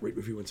cap, rate,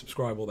 review, and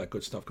subscribe, all that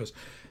good stuff. Because,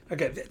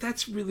 again,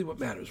 that's really what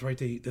matters, right?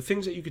 The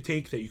things that you could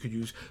take that you could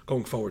use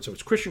going forward. So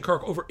it's Christian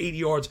Kirk over 80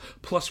 yards,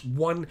 plus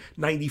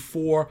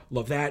 194.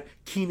 Love that.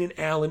 Keenan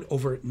Allen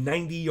over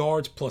 90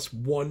 yards, plus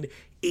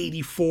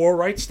 184,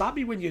 right? Stop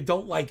me when you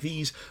don't like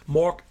these.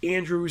 Mark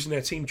Andrews in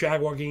that same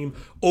Jaguar game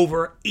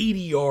over 80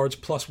 yards,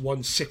 plus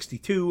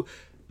 162.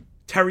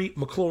 Terry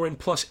McLaurin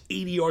plus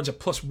 80 yards at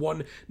plus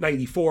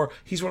 194.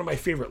 He's one of my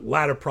favorite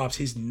ladder props.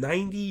 His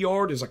 90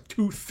 yard is like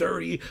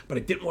 230, but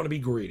I didn't want to be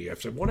greedy. I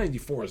said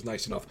 194 is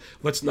nice enough.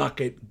 Let's not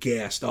get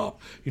gassed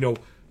up,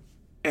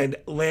 And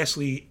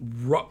lastly,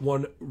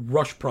 one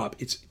rush prop.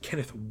 It's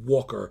Kenneth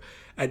Walker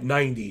at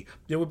 90.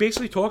 We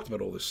basically talked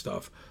about all this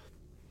stuff.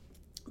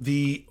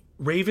 The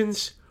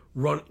Ravens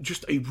run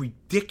just a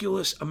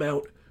ridiculous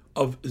amount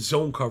of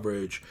zone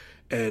coverage,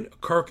 and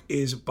Kirk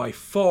is by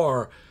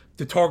far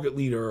the target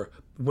leader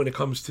when it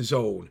comes to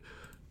zone.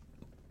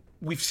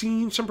 We've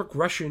seen some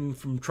progression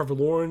from Trevor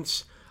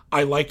Lawrence.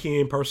 I like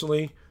him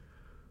personally,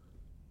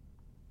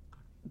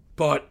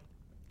 but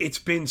it's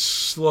been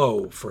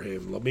slow for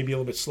him, maybe a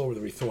little bit slower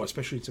than we thought,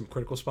 especially in some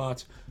critical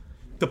spots.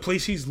 The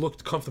place he's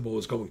looked comfortable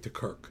is going to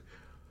Kirk.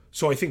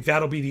 So I think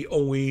that'll be the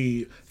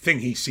only thing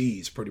he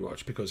sees, pretty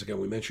much, because, again,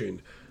 we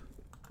mentioned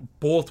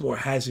Baltimore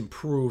has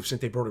improved since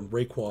they brought in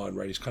Raekwon,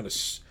 right? He's kind of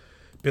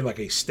been like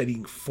a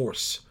steadying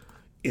force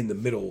in the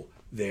middle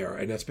there,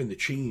 and that's been the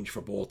change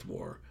for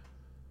Baltimore.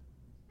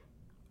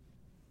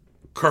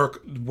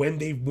 Kirk, when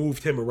they've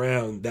moved him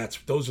around,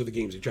 those are the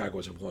games the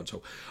Jaguars have won.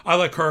 So I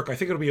like Kirk. I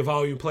think it'll be a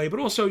volume play, but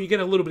also you get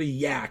a little bit of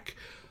yak.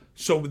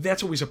 So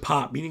that's always a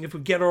pop. Meaning, if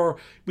we get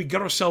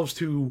ourselves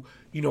to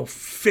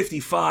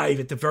 55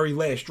 at the very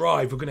last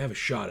drive, we're going to have a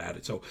shot at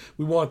it. So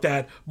we want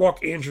that.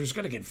 Mark Andrews is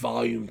going to get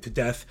volume to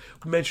death.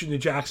 We mentioned the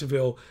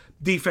Jacksonville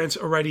defense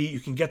already.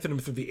 You can get to them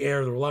through the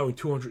air. They're allowing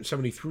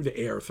 270 through the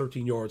air,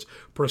 13 yards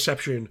per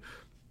reception.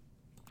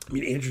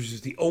 Andrews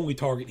is the only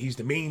target. He's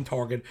the main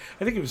target.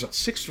 I think it was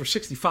 6 for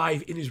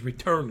 65 in his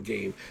return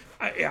game.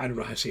 I don't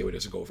know how to say it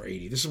doesn't go over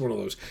 80. This is one of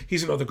those.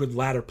 He's another good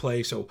ladder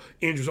play. So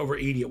Andrews over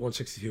 80 at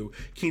 162.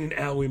 Keenan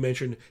Allen, we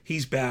mentioned,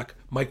 he's back.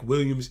 Mike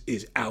Williams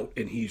is out,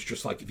 and he's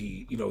just like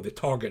the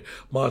target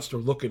monster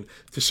looking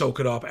to soak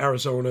it up.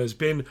 Arizona has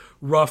been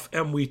rough,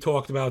 and we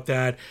talked about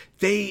that.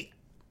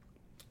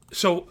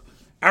 So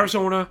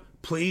Arizona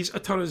plays a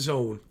ton of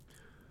zone,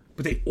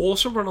 but they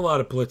also run a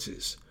lot of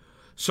blitzes.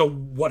 So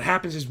what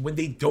happens is when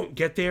they don't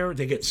get there,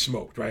 they get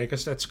smoked, right? I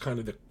guess that's kind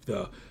of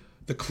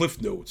the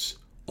cliff notes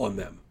on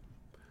them.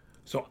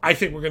 So I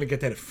think we're going to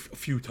get that a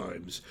few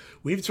times.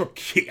 We even saw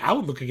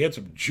Allen looking at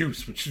some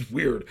juice, which is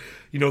weird.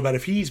 That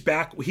if he's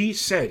back, he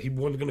said he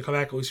wasn't going to come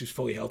back at least he's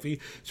fully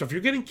healthy. So if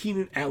you're getting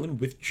Keenan Allen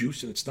with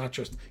juice, and it's not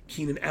just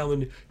Keenan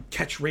Allen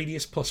catch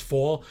radius plus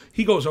fall,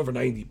 he goes over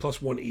 90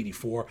 plus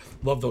 184.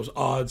 Love those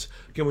odds.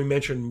 Again, we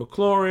mentioned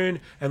McLaurin,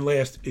 and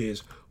last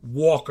is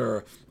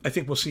Walker. I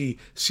think we'll see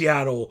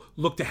Seattle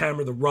look to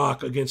hammer the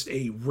rock against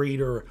a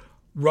Raider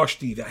rush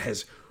D that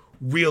has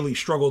really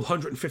struggled.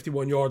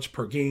 151 yards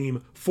per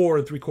game,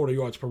 4 3/4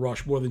 yards per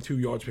rush, more than 2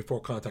 yards before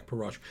contact per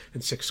rush,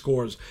 and 6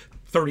 scores.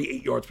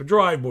 38 yards per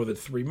drive, more than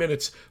 3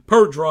 minutes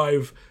per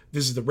drive.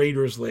 This is the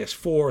Raiders' last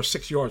 4,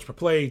 6 yards per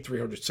play,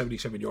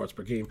 377 yards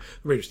per game.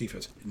 The Raiders'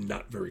 defense,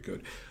 not very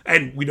good.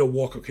 And we know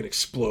Walker can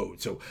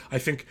explode. So I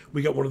think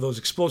we got one of those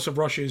explosive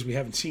rushes we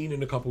haven't seen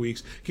in a couple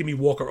weeks. Give me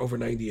Walker over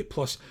 90 at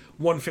plus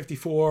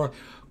 154.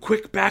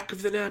 Quick back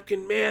of the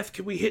napkin math.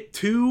 Can we hit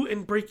 2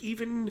 and break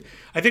even?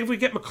 I think if we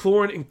get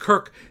McLaurin and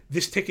Kirk,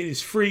 this ticket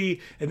is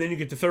free. And then you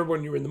get the third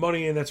one, you're in the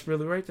money. And that's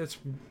really right. That's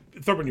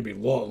the third one, you'd be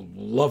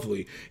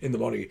lovely in the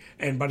money.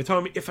 And by the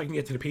time, if I can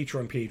get to the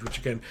Patreon page, which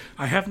again,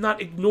 I have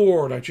not ignored,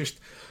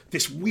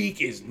 this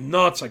week is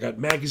nuts. I got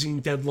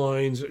magazine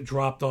deadlines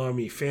dropped on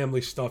me,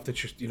 family stuff that's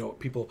just,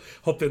 people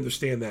hope to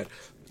understand that.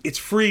 It's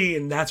free,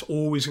 and that's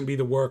always going to be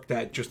the work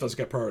that just doesn't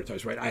get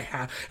prioritized, right?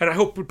 And I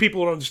hope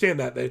people will understand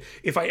that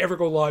if I ever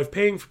go live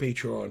paying for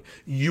Patreon,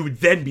 you would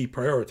then be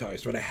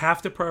prioritized, right? I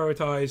have to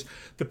prioritize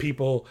the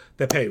people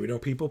that pay. We know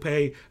people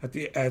pay at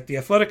the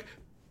Athletic.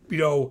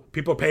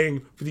 People are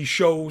paying for these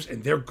shows,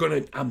 and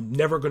I'm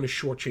never gonna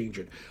shortchange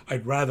it.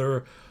 I'd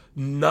rather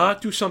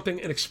not do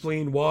something and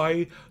explain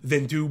why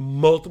than do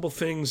multiple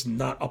things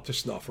not up to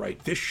snuff,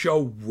 right? This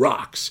show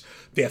rocks.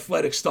 The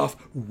Athletic stuff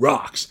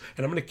rocks.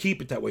 And I'm going to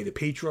keep it that way. The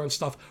Patreon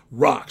stuff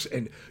rocks.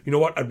 And you know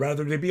what? I'd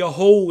rather there be a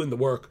hole in the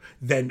work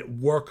than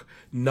work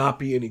not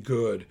be any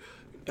good.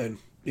 And,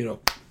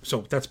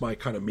 so that's my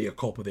kind of mea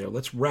culpa there.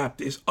 Let's wrap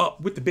this up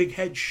with the big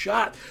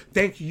headshot.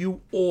 Thank you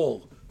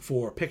all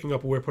for picking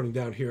up what we're putting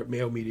down here at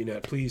Mayo Media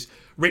Net. Please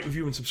rate,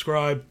 review, and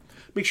subscribe.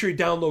 Make sure you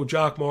download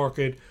Jock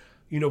Market.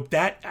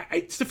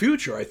 It's the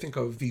future, I think,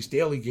 of these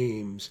daily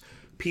games.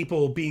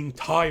 People being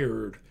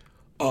tired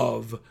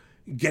of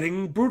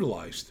getting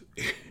brutalized,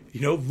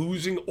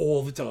 losing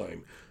all the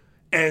time.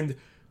 And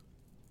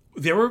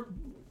there are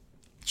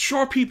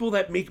sharp people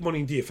that make money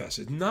in DFS.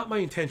 It's not my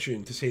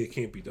intention to say it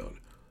can't be done.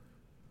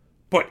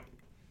 But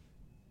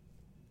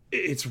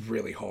it's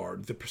really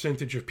hard. The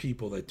percentage of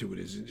people that do it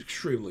is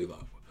extremely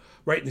low,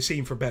 right? And the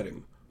same for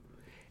betting.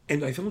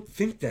 And I don't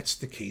think that's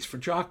the case for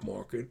Jock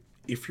Market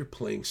if you're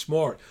playing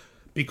smart,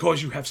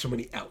 because you have so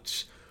many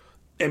outs.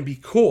 And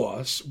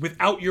because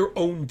without your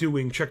own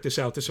doing, check this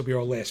out, this will be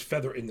our last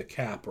feather in the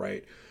cap,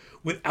 right?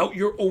 Without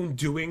your own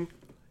doing,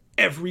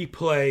 every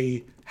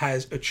play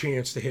has a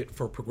chance to hit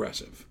for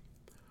progressive.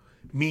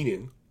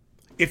 Meaning,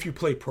 if you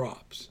play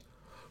props,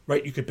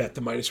 right, you could bet the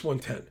minus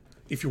 110.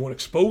 If you want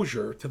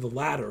exposure to the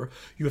latter,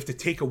 you have to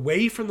take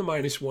away from the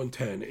minus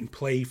 110 and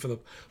play for the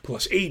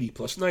plus 80,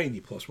 plus 90,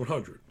 plus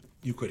 100.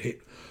 You could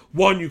hit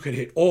one, you could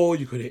hit all,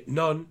 you could hit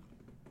none.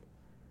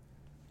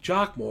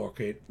 Jock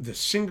Market, the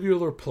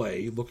singular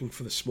play, looking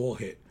for the small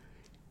hit,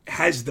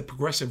 has the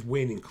progressive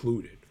win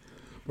included,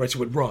 right?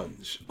 So it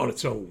runs on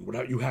its own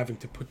without you having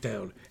to put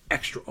down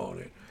extra on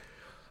it.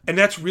 And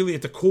that's really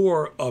at the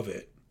core of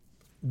it,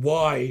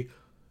 why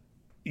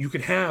you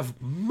can have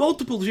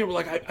multiple zero.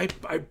 Like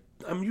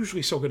I'm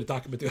usually so good at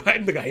documenting.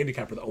 I'm the guy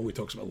handicapper that only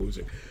talks about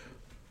losing.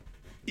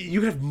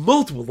 You can have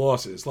multiple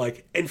losses.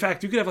 Like, in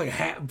fact, you could have like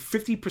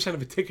 50%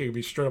 of a ticket could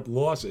be straight up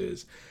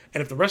losses.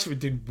 And if the rest of it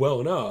did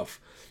well enough,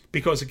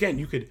 because again,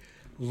 you could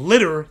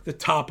litter the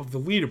top of the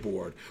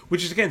leaderboard,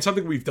 which is again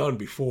something we've done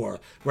before,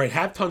 right?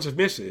 Have tons of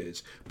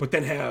misses, but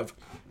then have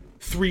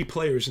 3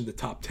 players in the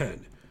top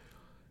 10.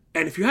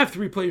 And if you have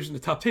 3 players in the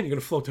top 10, you're going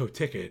to float to a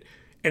ticket.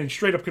 And in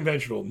straight up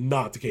conventional,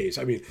 not the case.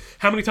 I mean,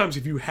 how many times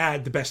have you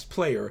had the best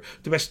player,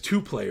 the best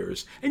 2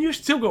 players, and you're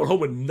still going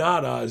home with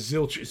nada,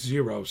 zilch,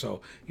 0?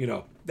 So,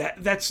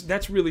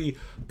 that's really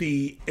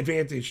the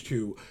advantage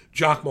to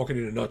Jock Market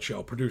in a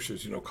nutshell.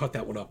 Producers, cut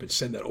that one up and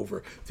send that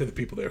over to the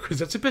people there, because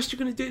that's the best you're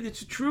going to do. It's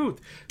the truth.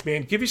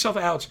 Man, give yourself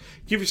outs,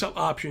 give yourself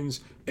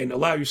options, and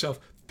allow yourself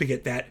to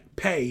get that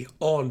pay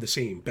on the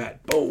same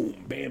bet.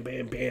 Boom, bam,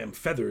 bam, bam.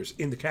 Feathers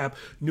in the cap,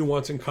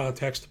 nuance and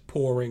context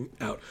pouring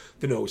out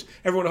the nose.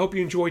 Everyone, I hope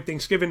you enjoyed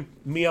Thanksgiving.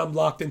 Me, I'm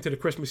locked into the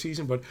Christmas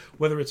season, but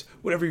whether it's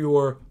whatever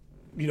your,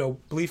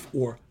 belief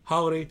or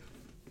holiday,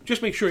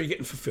 just make sure you're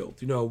getting fulfilled.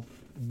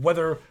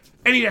 Whether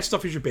any of that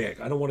stuff is your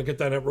bag. I don't want to get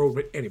down that road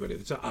with anybody.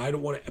 I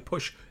don't want to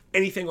push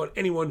anything on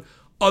anyone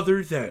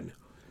other than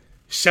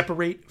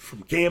separate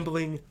from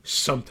gambling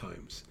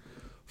sometimes.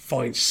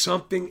 Find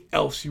something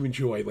else you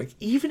enjoy, like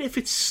even if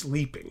it's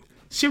sleeping.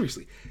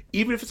 Seriously,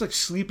 even if it's like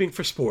sleeping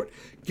for sport,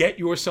 get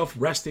yourself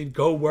rested,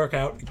 go work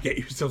out, get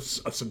yourself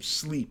some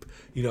sleep,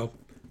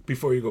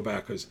 before you go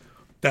back, because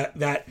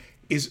that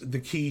is the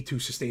key to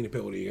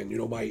sustainability.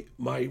 And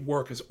my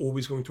work is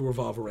always going to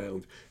revolve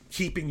around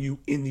keeping you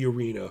in the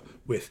arena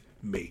with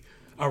me.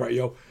 All right,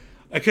 yo.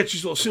 I catch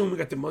you all soon. We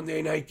got the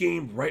Monday night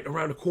game right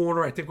around the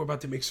corner. I think we're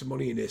about to make some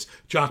money in this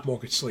Jock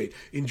Market slate.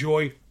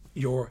 Enjoy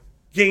your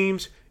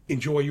games.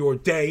 Enjoy your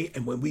day,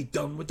 and when we're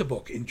done with the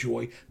book,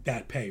 enjoy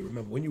that pay.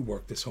 Remember, when you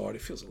work this hard,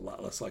 it feels a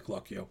lot less like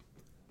luck, yo.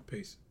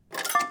 Peace.